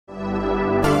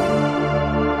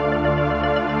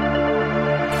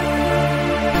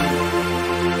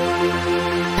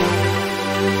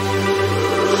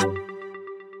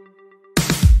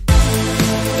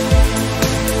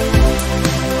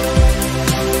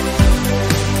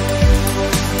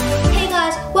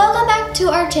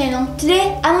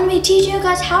Today I'm going to be teaching you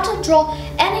guys how to draw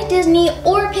any Disney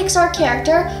or Pixar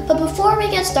character, but before we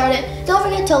get started, don't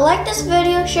forget to like this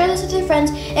video, share this with your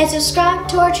friends, and subscribe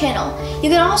to our channel. You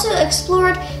can also explore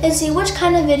it and see which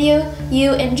kind of video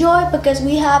you enjoy because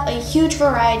we have a huge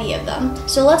variety of them.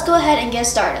 So let's go ahead and get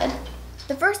started.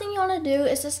 The first thing you want to do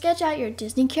is to sketch out your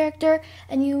Disney character,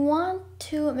 and you want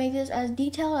to make this as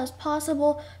detailed as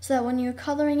possible so that when you're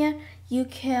coloring it, you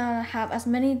can have as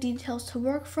many details to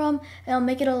work from, and it'll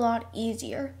make it a lot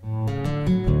easier.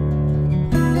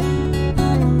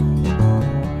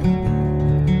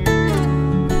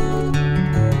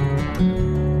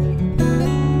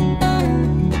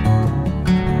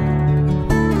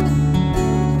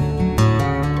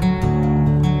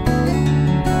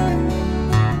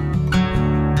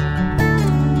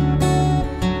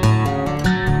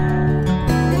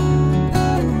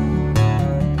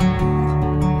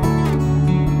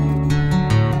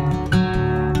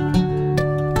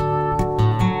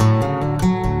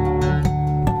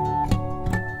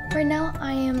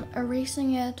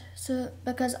 Erasing it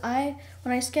because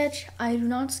when I sketch, I do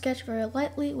not sketch very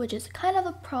lightly, which is kind of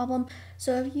a problem.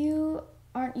 So if you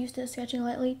aren't used to sketching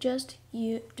lightly, just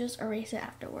erase it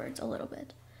afterwards a little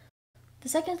bit. The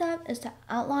second step is to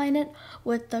outline it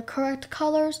with the correct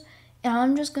colors, and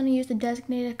I'm just going to use the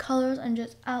designated colors and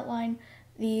just outline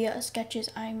the sketches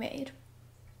I made.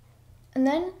 And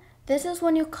then this is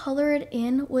when you color it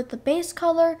in with the base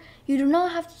color. You do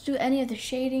not have to do any of the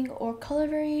shading or color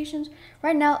variations.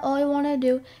 Right now, all you want to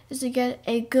do is to get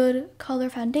a good color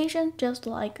foundation, just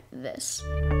like this.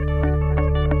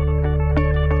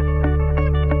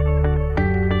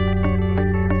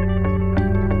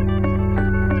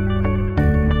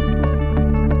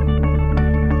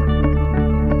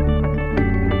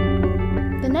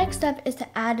 The next step is to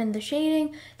add in the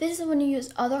shading. This is when you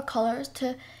use other colors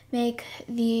to make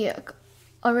the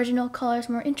original colors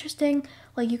more interesting.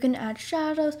 Like you can add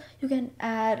shadows, you can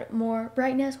add more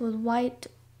brightness with white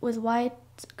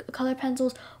color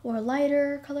pencils or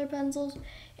lighter color pencils.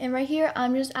 And right here,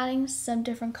 I'm just adding some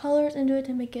different colors into it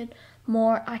to make it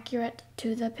more accurate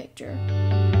to the picture.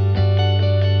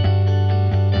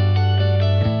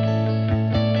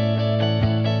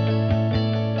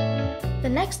 The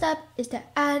next step is to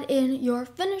add in your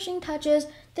finishing touches.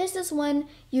 This is when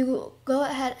you go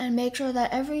ahead and make sure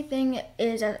that everything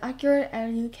is as accurate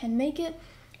as you can make it.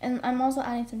 And I'm also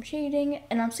adding some shading,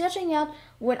 and I'm sketching out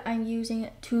what I'm using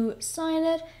to sign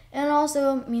it, and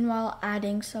also meanwhile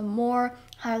adding some more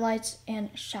highlights and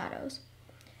shadows.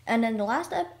 And then the last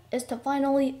step is to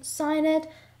finally sign it.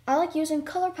 I like using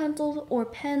color pencils or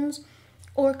pens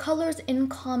or colors in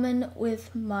common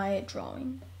with my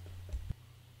drawing.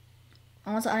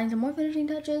 I'm also adding some more finishing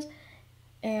touches,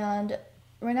 and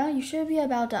right now you should be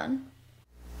about done.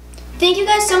 Thank you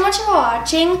guys so much for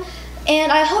watching,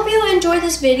 and I hope you enjoyed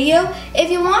this video. If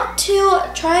you want to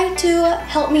try to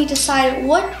help me decide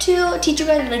what to teach you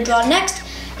guys how to draw next,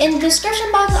 in the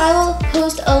description box I will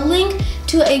post a link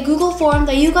to a Google form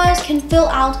that you guys can fill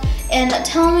out and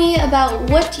tell me about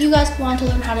what you guys want to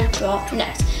learn how to draw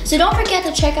next. So don't forget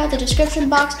to check out the description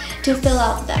box to fill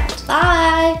out that.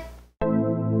 Bye!